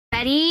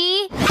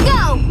Ready,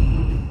 go!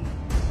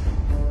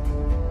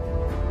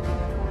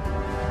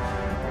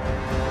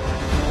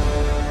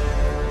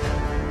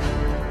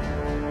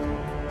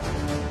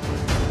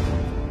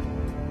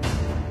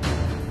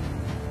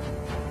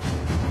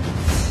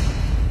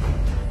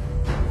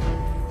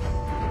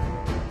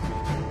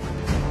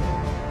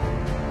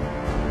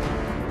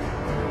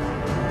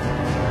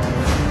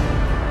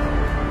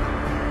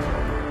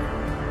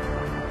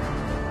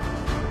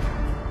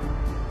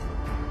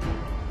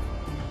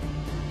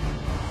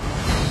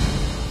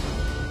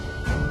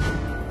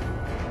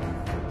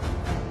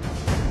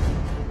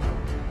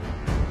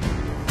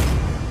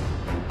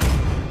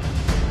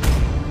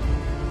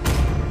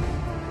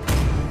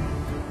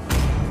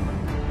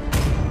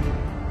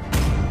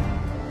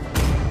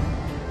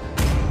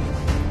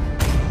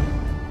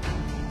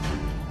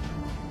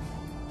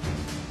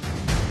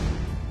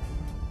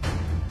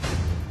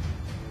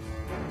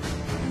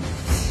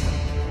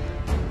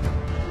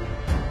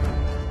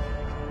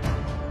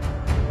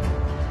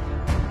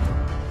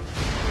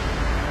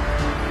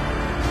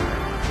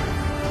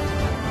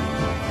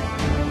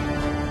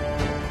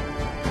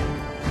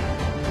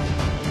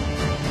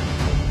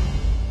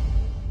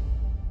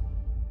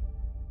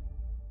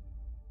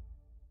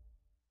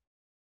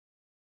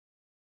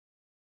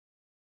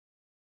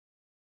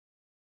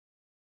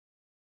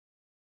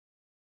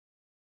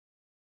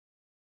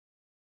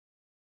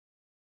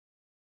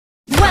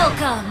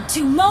 Welcome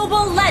to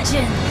Mobile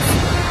Legends!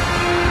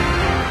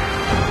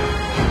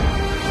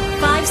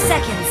 5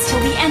 seconds till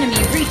the enemy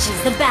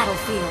reaches the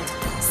battlefield.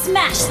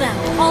 Smash them!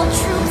 All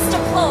troops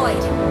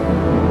deployed!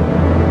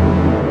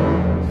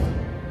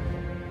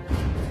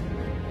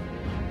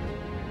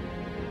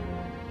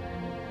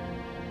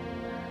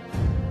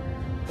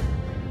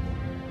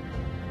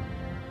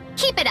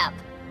 Keep it up,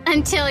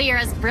 until you're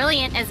as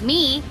brilliant as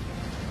me.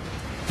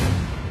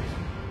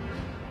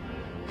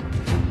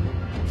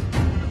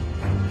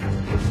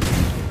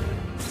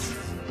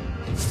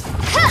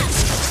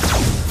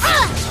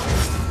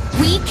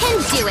 We can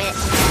do it!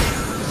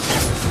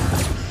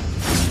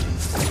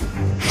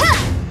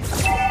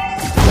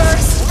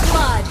 First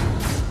blood!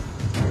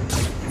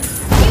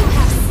 You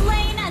have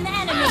slain an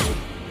enemy!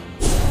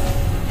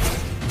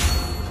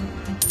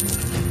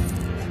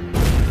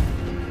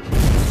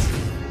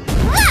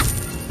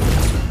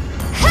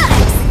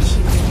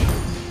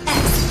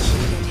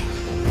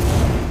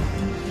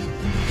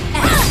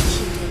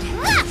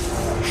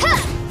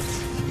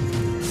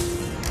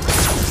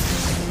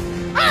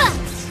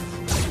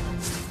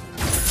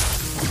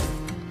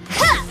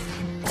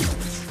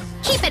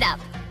 Keep it up,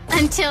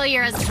 until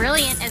you're as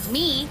brilliant as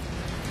me.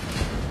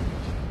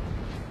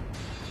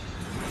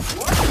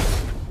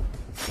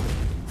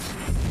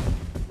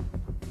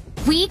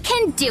 We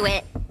can do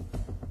it!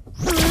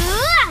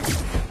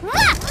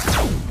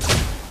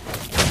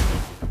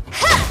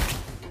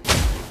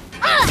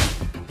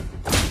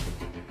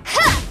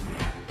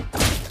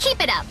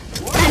 Keep it up,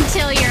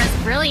 until you're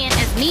as brilliant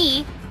as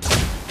me.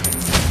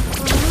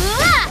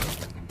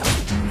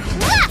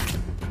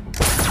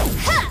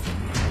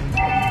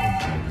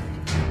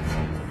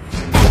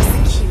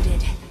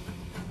 Executed.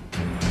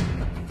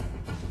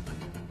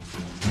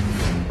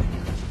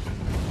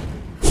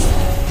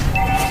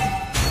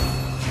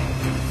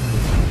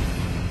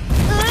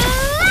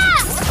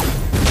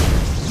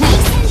 We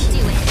can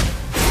do it!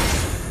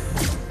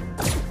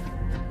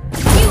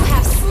 You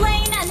have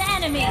slain an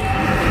enemy!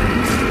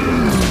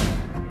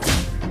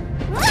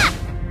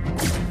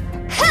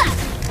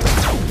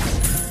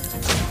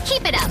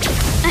 Keep it up,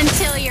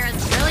 until you're as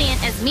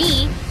brilliant as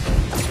me.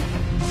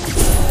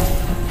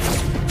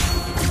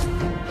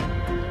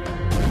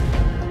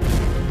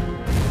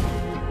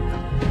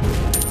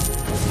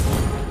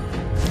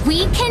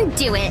 We can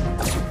do it!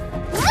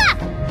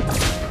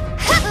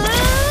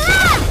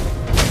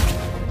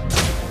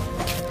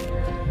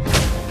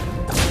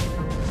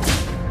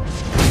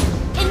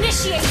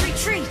 Initiate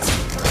retreat!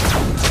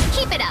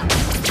 Keep it up,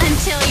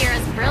 until you're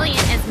as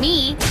brilliant as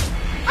me.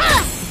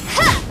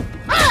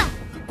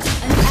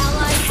 An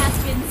ally has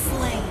been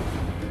slain.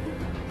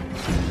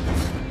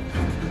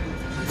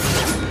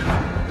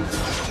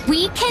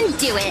 We can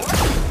do it!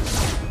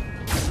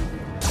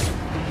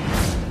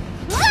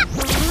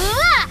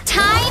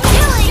 Time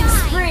killing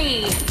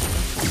spree!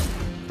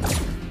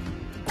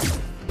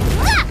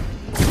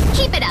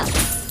 Keep it up,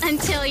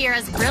 until you're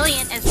as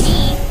brilliant as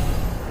me.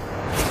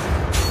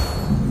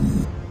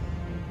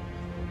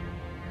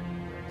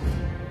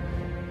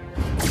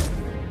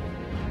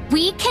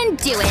 We can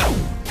do it!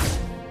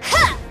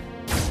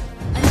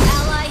 An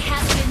ally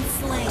has been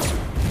slain.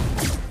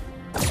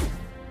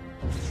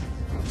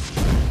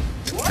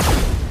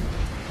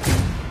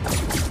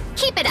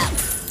 Keep it up,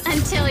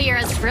 until you're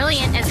as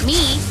brilliant as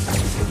me.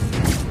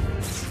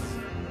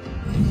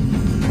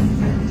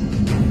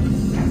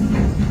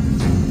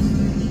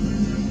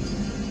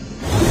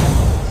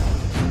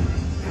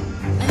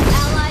 An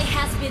ally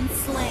has been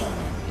slain.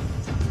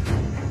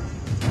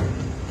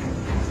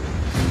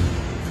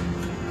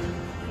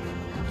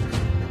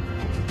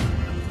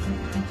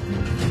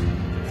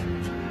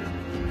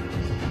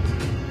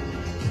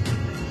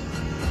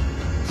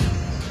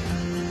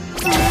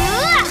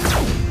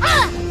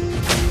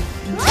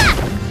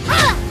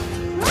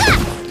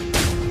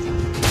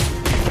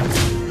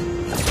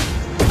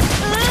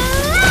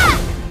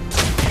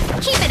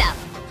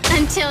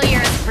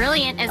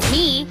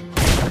 me.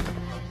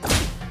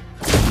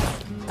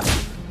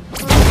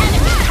 An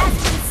enemy has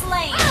been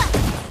slain.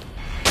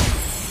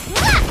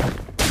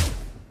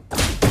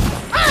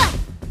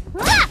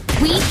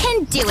 We can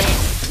do it.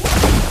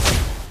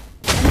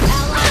 An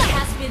ally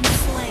has been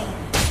slain.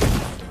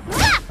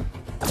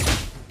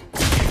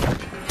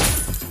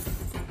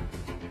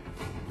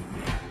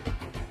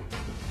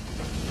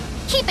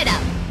 Keep it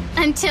up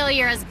until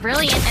you're as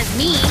brilliant as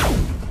me.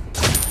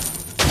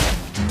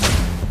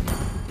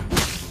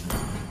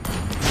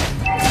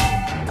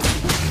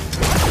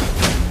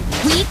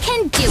 We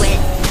can do it.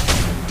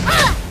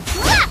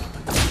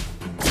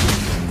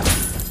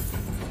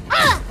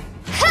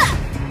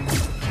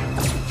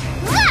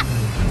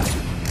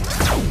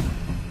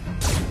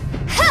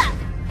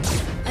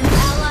 An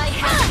ally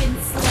has been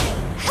slain.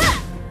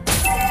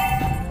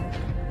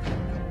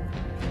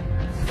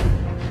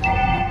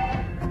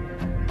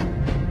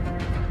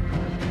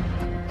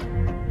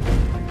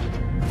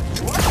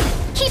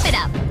 Keep it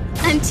up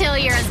until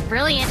you're as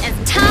brilliant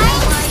as time.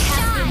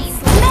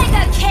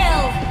 Mega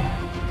kill!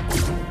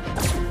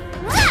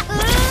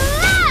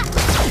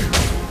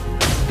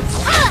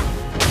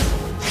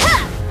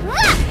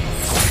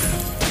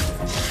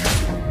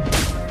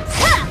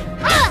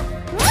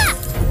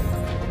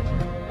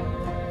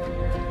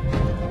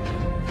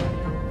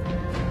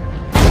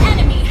 An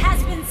enemy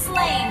has been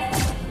slain.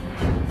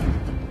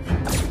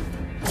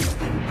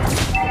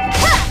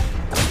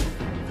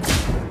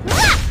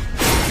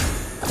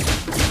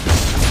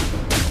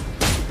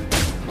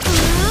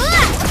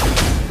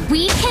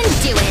 We can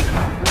do it.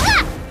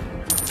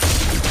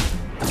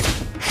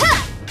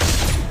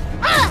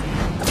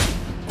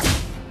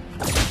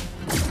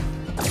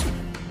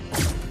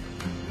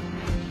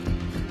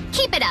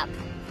 Keep it up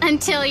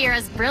until you're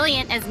as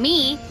brilliant as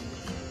me.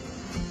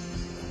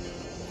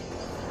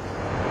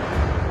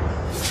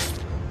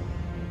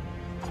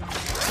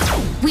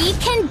 We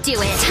can do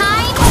it.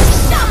 Time to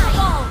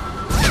shine.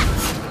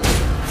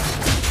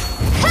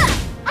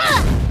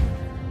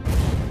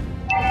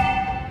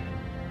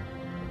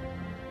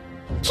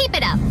 Keep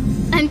it up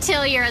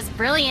until you're as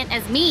brilliant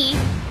as me.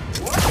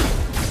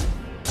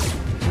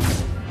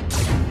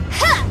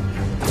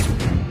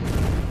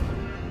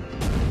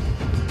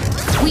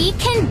 We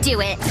can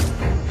do it.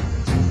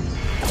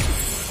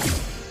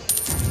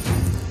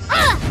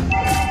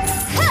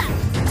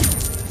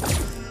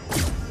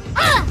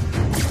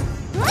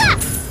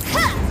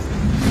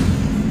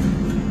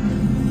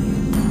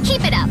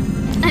 Keep it up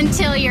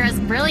until you're as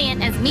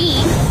brilliant as me.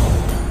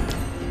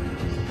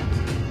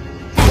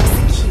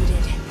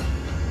 Executed.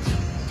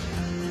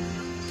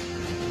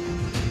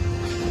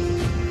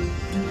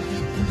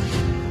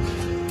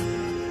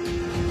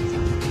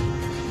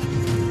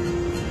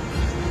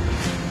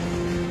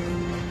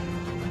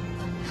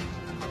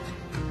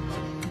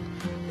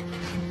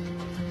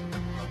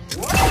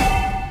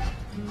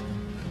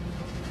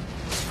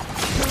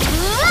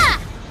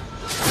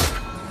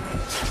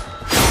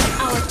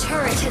 Our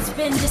turret has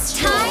been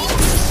destroyed. Time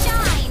to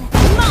shine.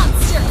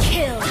 Monster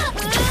kill.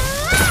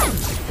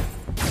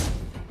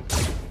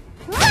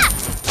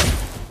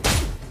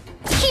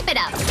 Keep it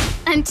up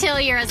until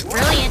you're as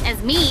brilliant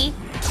as me.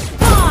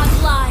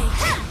 Godlike.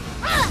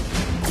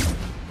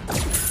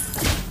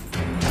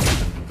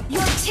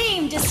 Your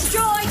team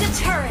destroyed a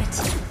turret.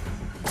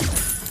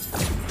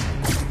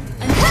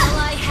 An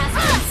ally has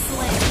been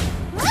slain.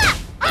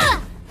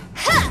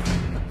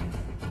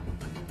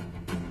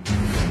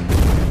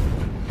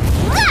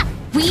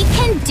 We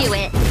can do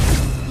it.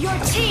 Your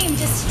team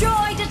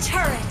destroyed a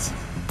turret.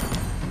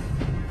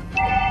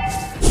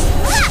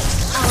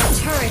 Our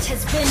turret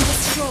has been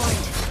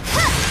destroyed.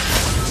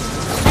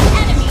 An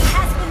enemy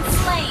has been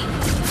slain.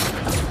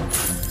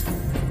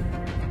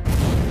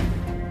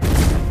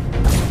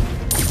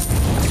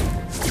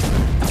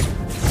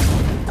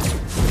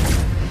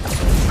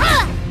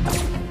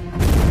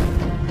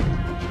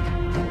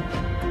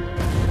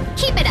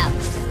 Keep it up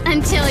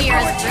until you're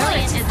Our as turret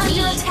brilliant is as under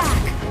me.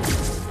 attack.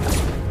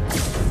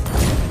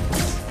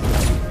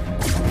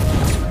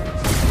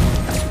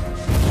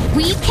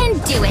 We can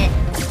do it.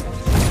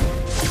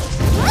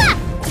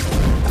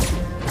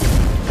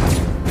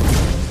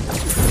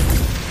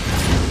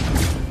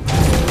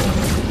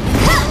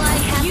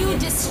 You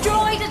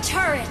destroyed a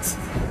turret.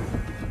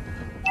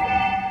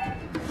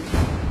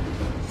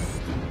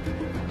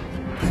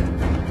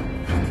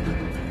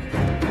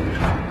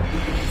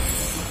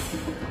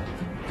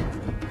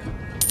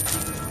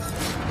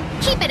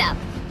 Keep it up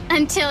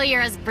until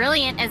you're as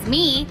brilliant as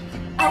me.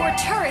 Our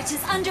turret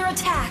is under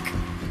attack.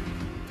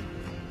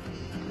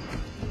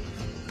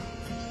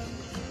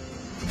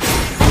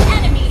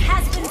 An enemy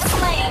has been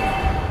slain.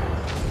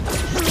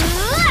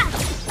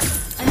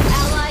 An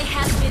ally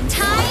has been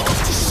Time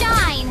to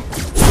shine.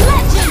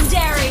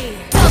 legendary.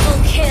 Double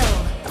kill.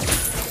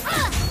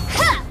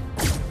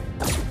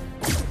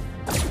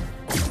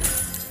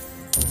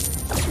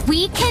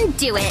 We can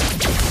do it.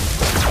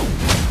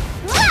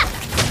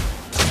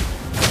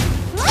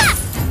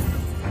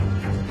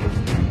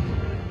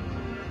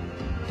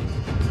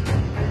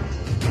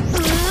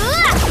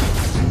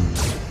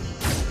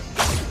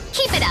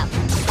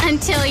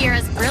 Until you're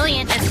as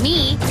brilliant as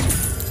me.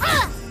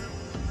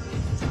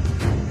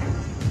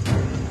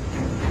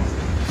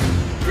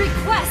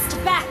 Request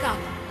backup.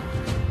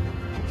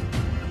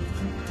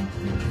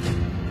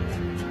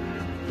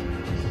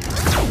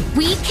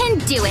 We can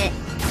do it.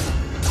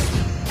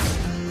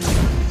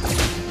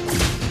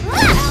 An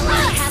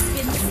ally has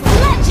been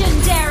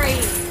legendary.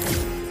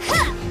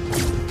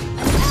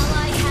 An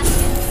ally has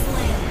been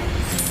slain.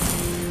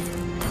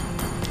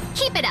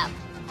 Keep it up.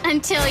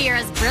 Until you're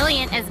as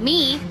brilliant as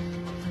me.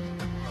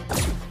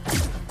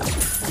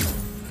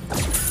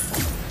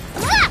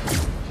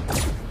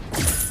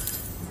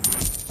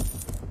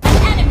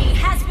 An enemy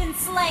has been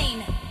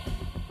slain.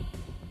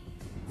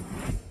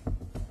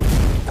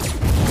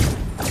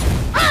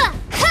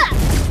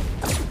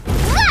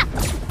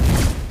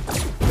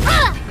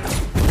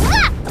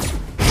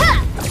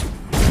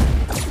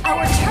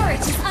 Our turret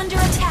is under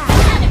attack.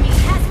 An enemy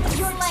has been slain.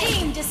 Your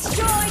team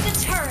destroyed a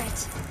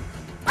turret.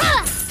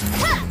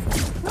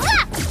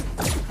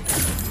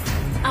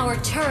 Our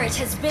turret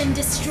has been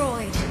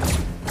destroyed.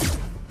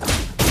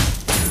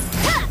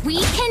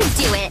 We can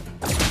do it.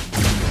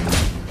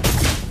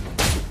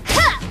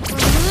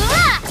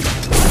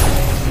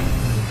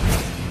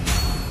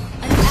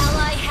 An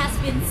ally has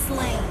been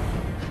slain.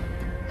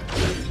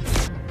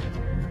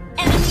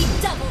 Enemy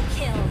double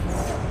kill.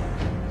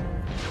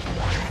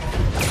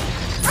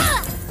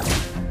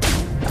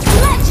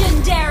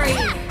 Legendary!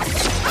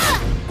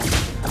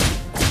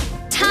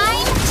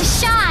 Time to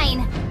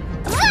shine.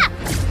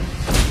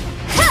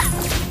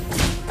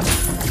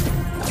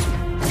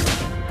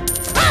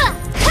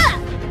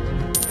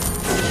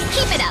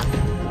 Keep it up.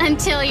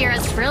 Until you're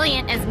as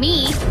brilliant as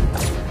me.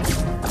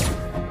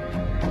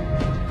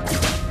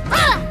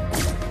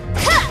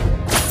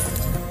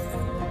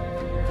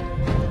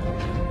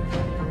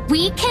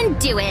 We can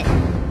do it.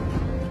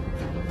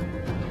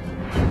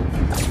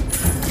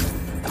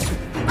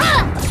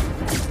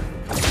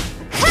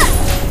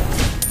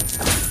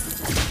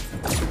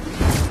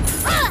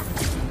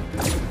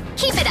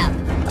 Keep it up.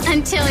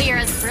 Until you're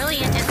as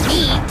brilliant as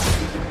me.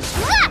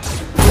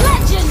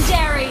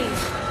 Legendary!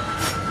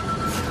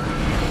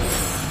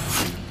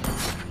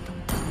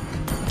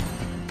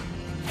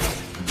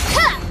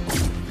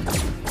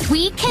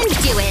 We can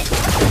do it.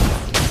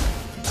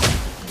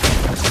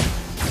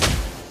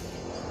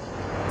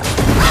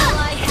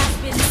 Ally has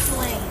been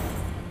slain.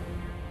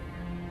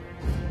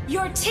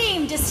 Your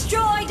team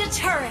destroyed a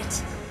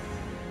turret.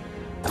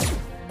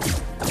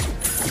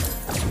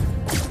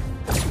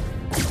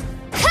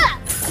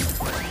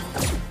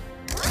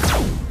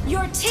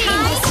 Your team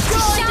Time to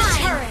destroyed a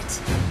shine.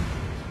 turret.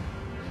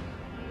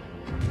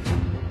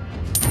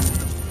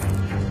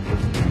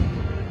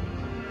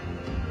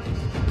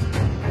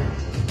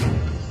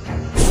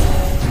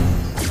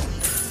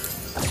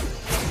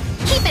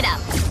 Keep it up.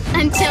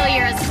 Until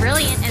you're as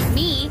brilliant as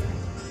me.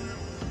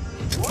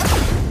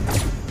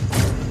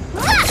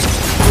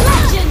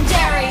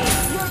 Legendary!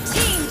 Your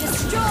team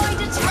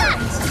destroyed a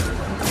turret.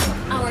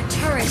 Our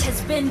turret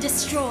has been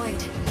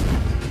destroyed.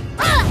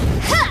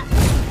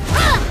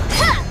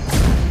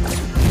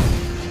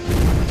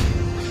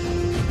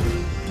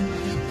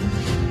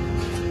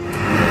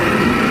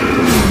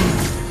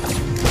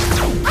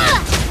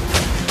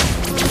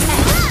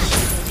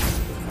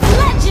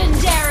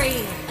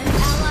 Legendary! An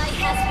ally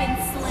has been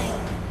slain.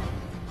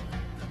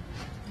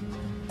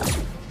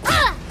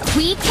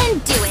 We can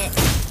do it.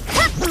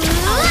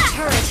 Our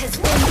turret has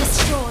been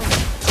destroyed.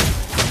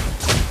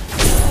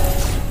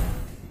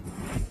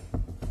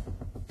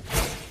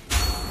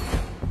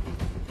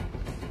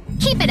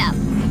 Keep it up.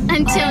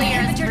 Until Our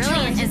you're as inhibitor brilliant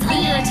turret as is under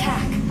me.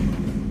 attack.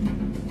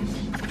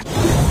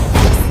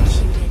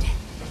 Executed.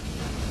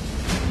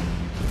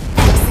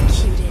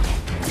 Executed.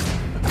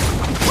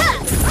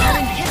 Our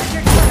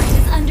inhibitor turret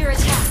is under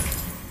attack.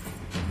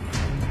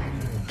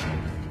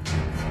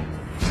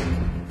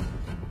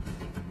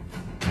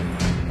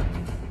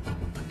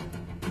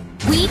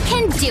 We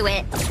can do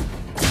it.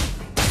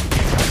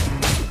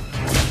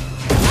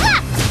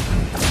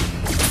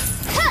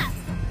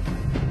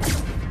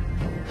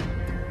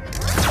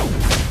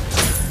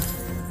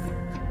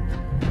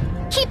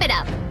 Keep it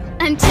up.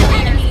 Until you're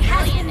Enemy as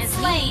has brilliant been as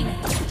slain. me.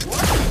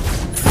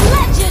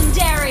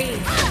 Legendary!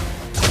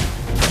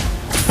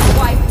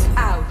 Wiped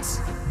out.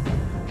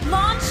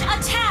 Launch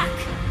attack!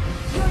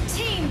 Your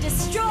team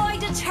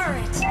destroyed a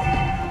turret.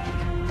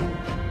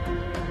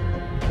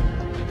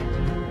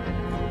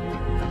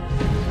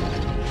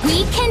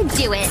 We can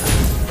do it.